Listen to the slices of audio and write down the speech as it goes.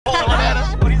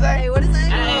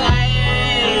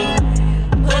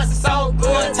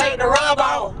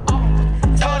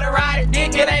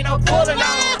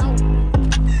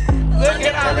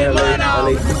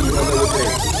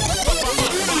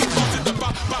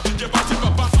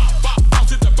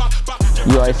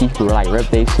always see people like rep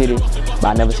their city, but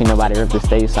I never seen nobody rep the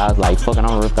state, so I was like, fuck it, I'm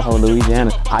gonna rep the whole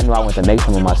Louisiana. I knew I wanted to make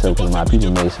some of myself because my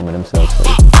people made some of themselves. So.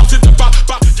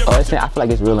 I feel like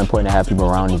it's real important to have people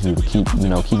around you to keep,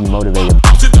 keep you motivated.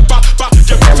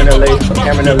 CamronLA,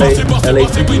 CamronLA, LA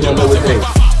City, you don't know what it is.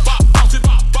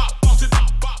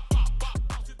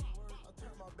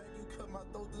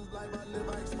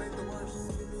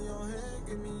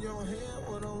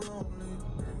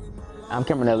 I'm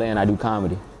CamronLA and I do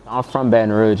comedy. I'm from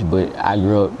Baton Rouge, but I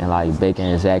grew up in like Baton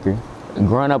and Zachary.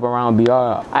 Growing up around BR,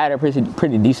 I had a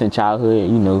pretty decent childhood,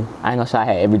 I ain't gonna say I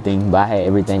had everything, but I had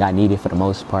everything I needed for the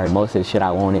most part. Most of the shit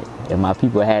I wanted. If my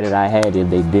people had it, I had it. If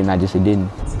they didn't, I just didn't.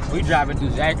 We driving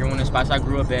through Zachary, one of the spots I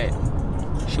grew up at.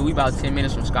 Shit, we about 10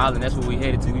 minutes from Scotland. That's where we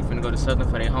headed to. We finna go to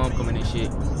Southern for their homecoming and shit.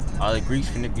 All the Greeks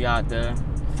finna be out there,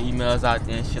 females out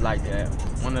there and shit like that.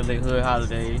 One of the hood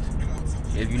holidays.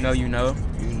 If you know, you know.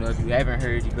 If you haven't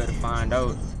heard, you better find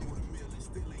out.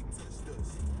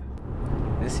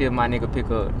 Let's see if my nigga pick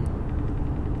up.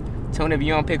 Tune if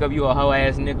you don't pick up, you a hoe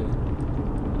ass nigga.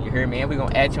 You heard me? And we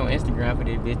gonna add you on Instagram for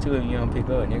this bitch too if you don't pick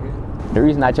up, nigga. The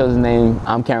reason I chose the name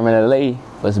ImCameronLA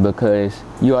was because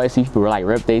you always see people like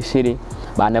rep their city,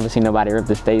 but I never seen nobody rep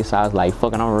the state, so I was like,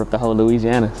 fuck it, I'm gonna rep the whole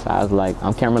Louisiana. So I was like,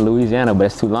 I'm Cameron, Louisiana, but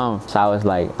it's too long. So I was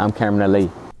like, I'm CamronLA.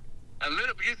 A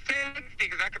little bit, just say it,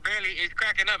 because I can barely, it's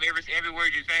cracking up every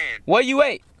word you're saying. Where you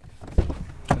at?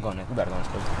 I'm going there, we better go on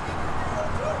space.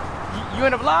 You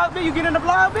in the vlog, bitch? You get in the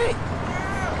vlog, bitch?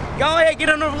 Go ahead, get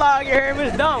on the vlog, you heard me?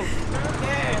 It's dumb.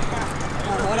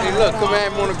 Hey, look, come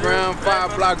at me on the ground,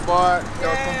 5 block bar, yo,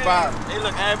 come by. Hey,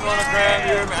 look, at me on the ground, you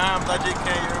hear me? I'm like JK,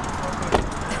 you hear me?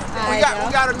 We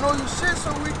gotta know you shit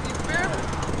so we can feel it.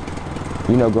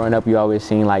 Growing up, you always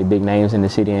seen like big names in the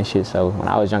city and shit. So when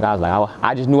I was young, I was like,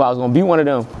 I just knew I was gonna be one of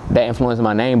them. That influenced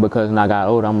my name because when I got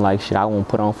older, I'm like, shit, I want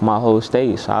to put on for my whole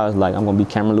state. So I was like, I'm gonna be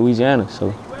Cameron, Louisiana.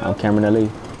 So I'm CamronLA.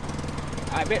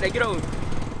 I bet they get over.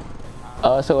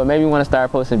 So what made me want to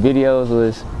start posting videos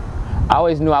was, I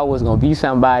always knew I was gonna be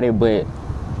somebody, but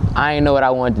I didn't know what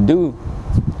I wanted to do.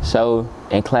 So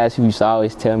in class, people used to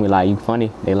always tell me like, you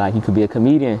funny. They like, you could be a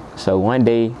comedian. So one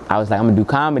day I was like, I'm gonna do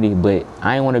comedy, but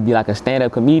I didn't want to be like a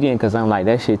stand-up comedian because I'm like,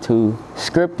 that shit too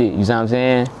scripted, you know what I'm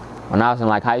saying? When I was in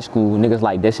like high school, niggas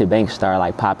like that shit banks started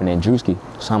like popping in Drewski.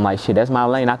 So I'm like, shit, that's my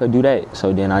lane, I could do that.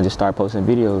 So then I just started posting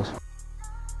videos.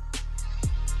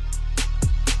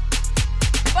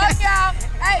 Fuck y'all.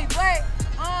 Hey, wait,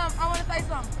 I wanna say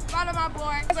something. Follow my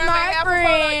boy. It's my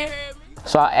friend.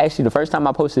 So actually, the first time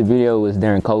I posted a video was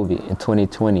during COVID in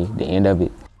 2020, the end of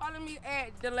it. Follow me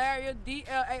at Delaria,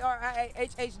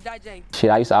 DLARIAHH.J. Shit,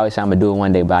 I used to always say I'm gonna do it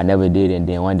one day, but I never did. And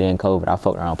then one day in COVID, I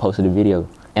fucked around, posted a video.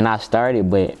 And I started,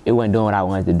 but it wasn't doing what I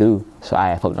wanted to do. So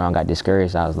I fucked around, got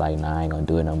discouraged. I was like, nah, I ain't gonna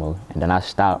do it no more. And then I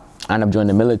stopped. I ended up joining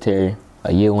the military.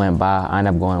 A year went by, I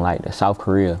ended up going like to South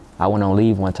Korea. I went on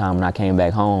leave one time and I came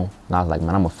back home. And I was like,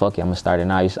 man, I'm gonna fuck it, I'm gonna start it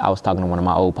now. I was talking to one of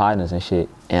my old partners and shit.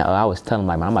 And I was telling him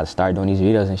like, man, I'm about to start doing these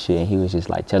videos and shit. And he was just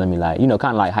like telling me like, kind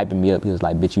of like hyping me up. He was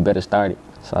like, bitch, you better start it.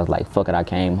 So I was like, fuck it, I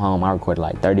came home. I recorded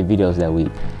like 30 videos that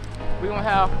week. We gonna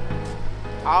have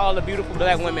all the beautiful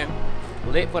black women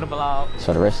lit for the vlog.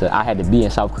 So the rest of it, I had to be in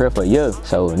South Korea for a year.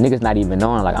 So niggas not even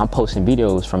knowing, like I'm posting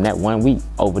videos from that 1 week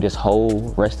over this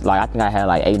whole rest, like I think I had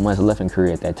like 8 months left in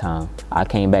Korea at that time. I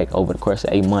came back over the course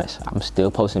of 8 months. I'm still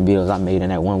posting videos I made in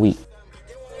that 1 week.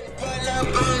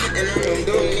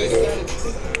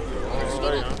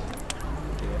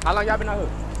 How long y'all been out here?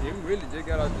 Yeah, we really just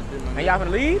got out this And y'all finna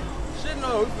leave? Shit,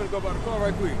 no, we finna go by the car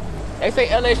right quick. They say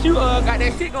LSU got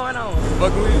that shit going on.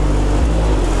 Fuck with it.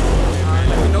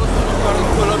 Let me know someone's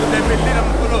gonna pull up if that bitch lit, I'm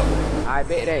gonna pull up. I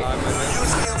bet that. You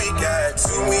see we got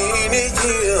too many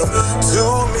kills,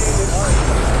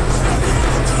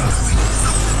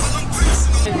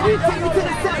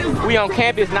 We on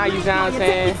campus now, you know what I'm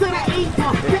saying?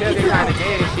 The children kind of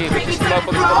dead and shit, but these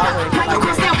motherfuckers go out here and shit like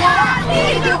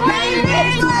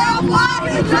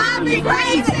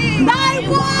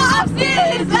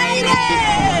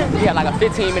that. We got like a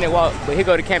 15-minute walk, but here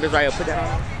go the campus right here. Put that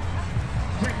on.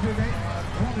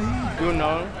 You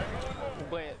know.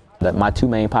 But my two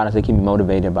main partners, they keep me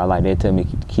motivated by like, they tell me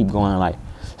keep going. Like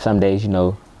some days,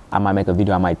 I might make a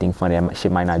video, I might think funny, that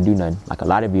shit might not do nothing. Like a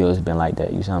lot of videos have been like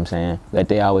that, you see what I'm saying? But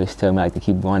they always tell me like to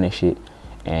keep going and shit.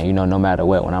 And no matter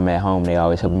what, when I'm at home, they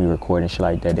always help me record and shit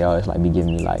like that. They always like be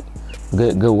giving me like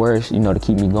good words, to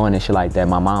keep me going and shit like that.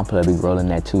 My mom played a big role in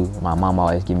that too. My mom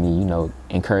always give me,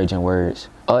 encouraging words.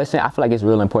 I feel like it's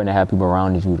real important to have people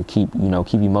around you to keep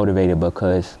you motivated,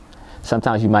 because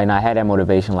sometimes you might not have that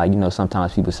motivation. Like, you know,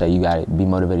 sometimes people say you gotta be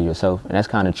motivated yourself, and that's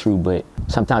kind of true, but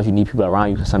sometimes you need people around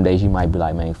you, because some days you might be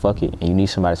like, man, fuck it, and you need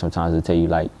somebody sometimes to tell you,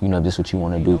 like, you know, this is what you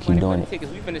want to do, keep doing it. We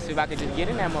finna see if I can just get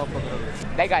in that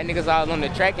motherfucker. They got niggas all on the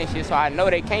track and shit, so I know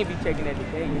they can't be checking that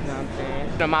today, you know what I'm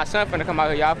saying? So my son finna come out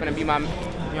here, y'all finna be my, you know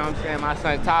what I'm saying, my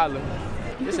son Tyler.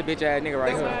 This a bitch ass nigga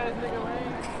right here.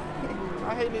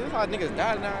 I hate niggas. That's how niggas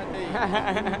die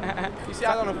nowadays. You see,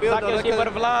 I was on the field. Talk your shit for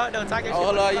the vlog. Don't talk your shit.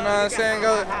 Hold on, you know what I'm saying?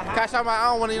 Go cash out my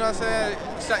own one, you know what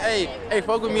I'm saying? Hey,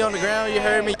 fuck with me on the ground, you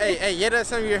heard me. Hey, yeah, that's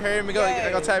something you heard me.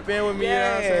 Go type in with me, you know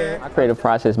what I'm saying? I create a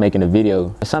process making a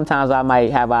video. Sometimes I might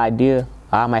have an idea.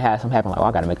 I might have something happen, like, oh,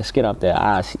 I gotta make a skit up there.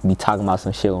 I'll be talking about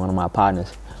some shit with one of my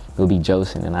partners. It'll be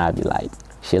Joseph, and I'd be like,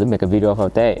 shit, let's make a video off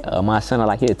of that. My son,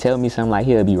 like, he'll tell me something, like,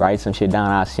 he'll be writing some shit down,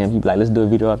 I'll see him, he'd be like, let's do a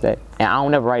video off that. And I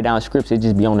don't ever write down scripts, it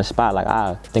just be on the spot, like,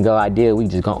 I think of an idea, we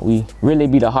really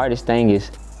be the hardest thing is,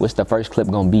 what's the first clip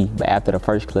gonna be? But after the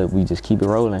first clip, we just keep it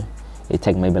rolling. It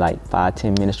take maybe like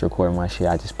 5-10 minutes to record my shit,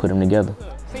 I just put them together.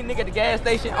 Seen nigga at the gas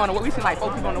station on the way, we seen like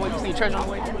 4 people on the way, we seen church on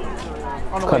the way.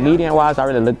 Comedian-wise, I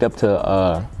really looked up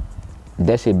to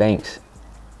Desi Banks.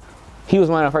 He was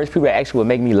one of the first people that actually would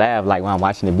make me laugh, like when I'm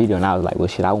watching the video, and I was like, well,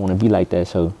 shit, I want to be like that.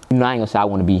 So, you know, I ain't gonna say I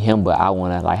want to be him, but I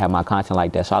want to like have my content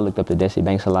like that. So I looked up to Desi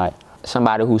Banks a lot.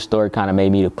 Somebody whose story kind of made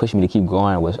me to push me to keep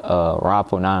going was Rob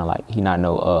 49. Like, he not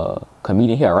no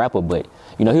comedian, he a rapper, but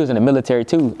you know, he was in the military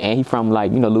too, and he from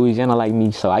like, you know, Louisiana like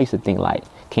me. So I used to think like,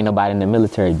 can't nobody in the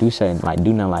military do nothing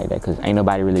like that, cause ain't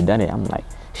nobody really done it. I'm like,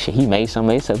 shit, he made some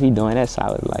stuff, he doing that, so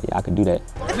I was like, yeah, I could do that.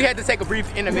 We had to take a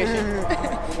brief intermission.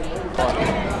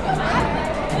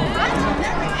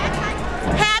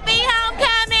 Happy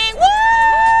homecoming!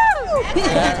 Woo!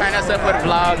 Find ourselves for the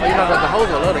vlog. You know, the hoes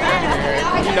are love the camera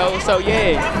here. You know, so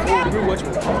yeah.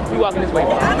 We walking this way.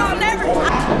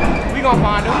 We gonna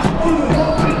find them.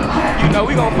 You know,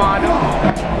 we gonna find them.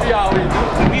 We always do.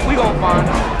 We gonna find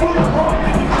them.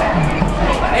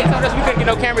 They told us we couldn't get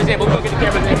no cameras in, but we gonna get the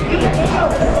cameras in.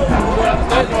 Let's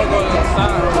go to the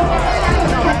side.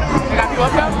 They got people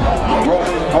up there?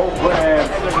 Whole plan,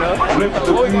 flip the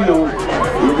field,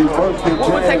 will be first in chance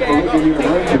for looking at the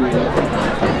record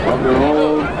of their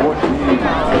own 14.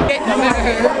 Hey,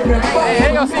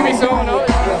 they gonna see me soon, though.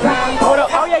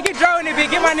 Oh yeah, get Joe in it, bitch.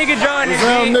 Get my nigga Joe in it,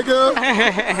 nigga.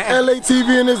 LA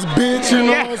TV in this bitch, you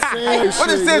know what I'm saying? What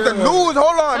is this? The news?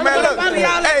 Hold on, man. Look. Hey,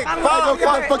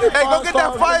 go get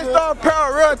that 5-star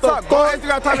apparel, real talk. Go ahead, you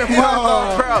got time to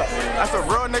 5-star apparel. That's a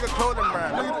real nigga clothing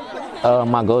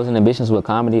brand. My goals and ambitions with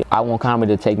comedy, I want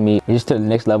comedy to take me just to the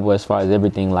next level as far as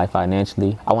everything, like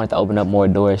financially. I want it to open up more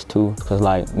doors too, because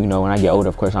like, you know, when I get older,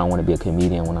 of course I don't want to be a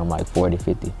comedian when I'm like 40,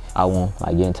 50. I want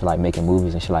like get into like making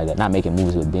movies and shit like that. Not making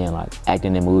movies, but being like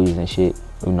acting in movies and shit.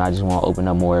 You know, I just want to open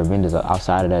up more vendors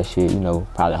outside of that shit, you know,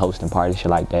 probably hosting parties, shit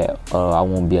like that. I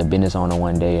want to be a business owner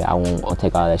one day. I want to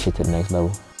take all that shit to the next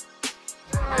level. Shit,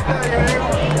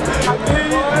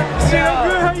 I'm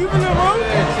good. How you feeling, bro?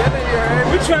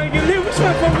 We trying to get lit. We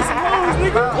trying to fuck with some hoes,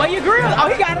 nigga. Where your grill? Oh,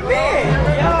 he got him in.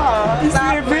 Yeah. You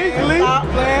see it big, lit? Stop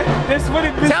playing. That's what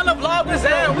it be. Tell the vlog with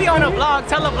Zam. We on a vlog.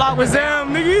 Tell the vlog with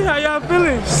Zam. Nigga, how y'all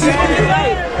feeling?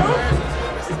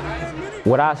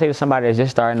 What I say to somebody that's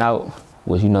just starting out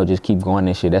was, you know, just keep going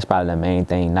and shit. That's probably the main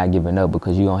thing, not giving up,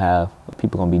 because you gonna have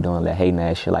people gonna be doing that hating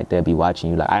ass shit like that, be watching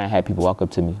you. Like, I done had people walk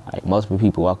up to me, like multiple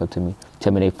people walk up to me,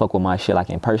 tell me they fuck with my shit, like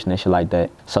in person and shit like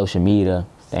that. Social media,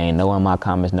 they ain't knowing my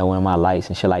comments, knowing my likes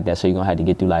and shit like that. So you gonna have to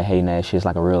get through like hating ass shit. It's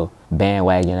like a real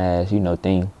bandwagon ass, you know,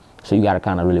 thing. So you gotta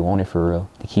kind of really want it for real,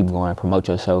 to keep going, promote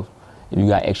yourself. If you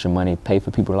got extra money, pay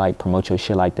for people to like promote your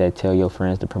shit like that. Tell your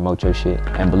friends to promote your shit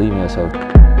and believe in yourself.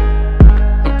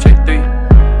 Check 3.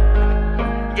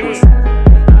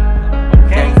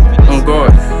 Oh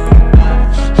God.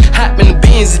 Hop in the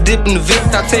beans, dip in the Vic.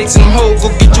 I take some hoes, go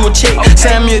get you a check.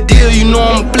 Sign me a deal, you know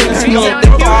I'm a flex. You know that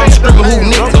bar, I'm screaming who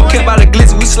next. Don't care about the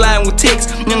glitz, we sliding with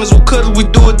ticks. Niggas with cutters, we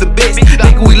do it the best.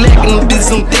 Nigga, we lacking the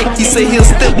business on deck. He say he'll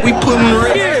step, we put him the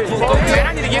rest. Man,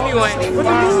 I need to give me one. What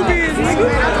the movie is, nigga?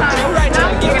 Right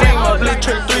now, give it ain't Blitz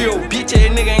Track 3, oh bitch ass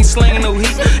nigga ain't slanging no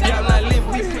heat. Y'all not living,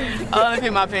 we let me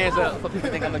put my pants up for people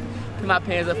think I'm a, put my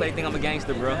pants up for they think I'm a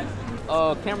gangster, bro.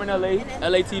 CamronLA,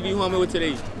 LA TV, who I'm with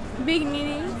today? Big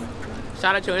meeting.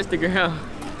 Shout out your Instagram.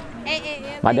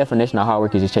 My definition of hard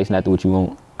work is just chasing after what you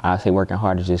want. I say working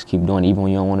hard is just keep doing it, even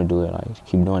when you don't want to do it. Like, just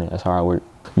keep doing it. That's hard work.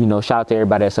 You know, shout out to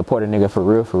everybody that support a nigga for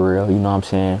real. You know what I'm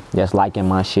saying? That's liking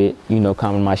my shit. You know,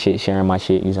 commenting my shit, sharing my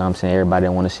shit. You know what I'm saying? Everybody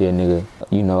that want to see a nigga.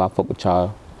 You know, I fuck with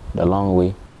y'all the long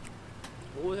way.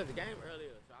 What was at the game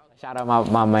earlier? Shout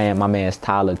out my man's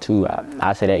Tyler too.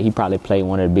 I say that he probably played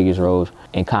one of the biggest roles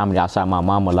in comedy outside my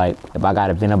mama. Like if I got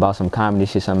a vent about some comedy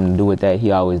shit, something to do with that, he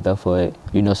always there for it.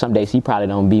 You know, some days he probably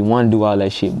don't be one to do all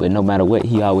that shit, but no matter what,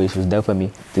 he always was there for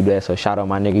me to do that. So shout out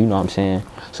my nigga, you know what I'm saying?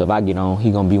 So if I get on, he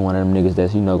gonna be one of them niggas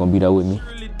that's, you know, gonna be there with me.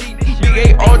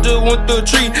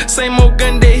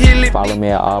 Follow me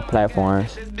at all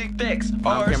platforms. I'm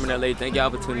ImCameronLA. Thank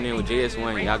y'all for tuning in with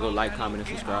JS1. Y'all go like, comment,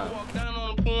 and subscribe.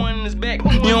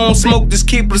 You don't smoke, just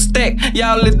keep it a stack.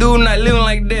 Y'all let do not living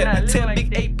like that. Tell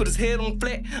Big 8 put his head on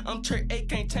flat. I'm Trey 8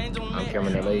 can't change on that. I'm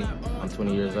ImCameronLA. I'm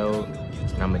 20 years old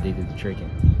and I'm addicted to tricking.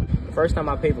 The first time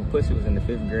I paid for pussy was in the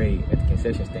 5th grade at the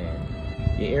concession stand.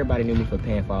 Yeah, everybody knew me for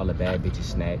paying for all the bad bitches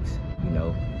snacks. You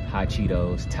know, hot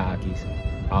Cheetos,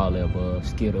 Takis, all the above,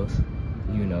 Skittles,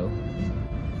 you know.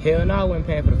 Hell no, I wasn't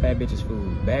paying for the fat bitches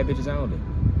food. Bad bitches only.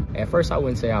 At first I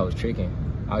wouldn't say I was tricking.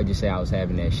 I would just say I was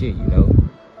having that shit, you know.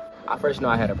 I first knew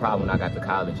I had a problem when I got to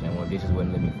college and when bitches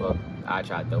wouldn't let me fuck, I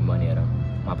tried to throw money at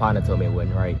them. My partner told me it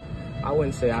wasn't right. I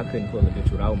wouldn't say I couldn't pull a bitch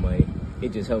without money.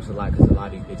 It just helps a lot because a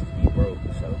lot of these bitches be broke,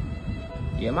 so.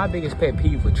 Yeah, my biggest pet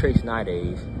peeve for tricks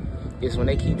nowadays is when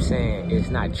they keep saying it's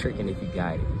not tricking if you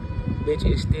got it. Bitch,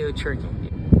 it's still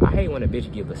tricking. I hate when a bitch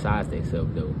get besides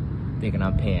themselves though, thinking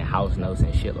I'm paying house notes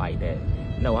and shit like that.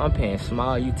 No, I'm paying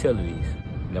small utilities.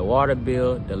 The water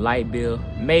bill, the light bill,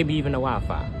 maybe even the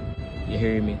Wi-Fi. You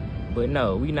hear me? But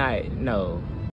no, we not, no.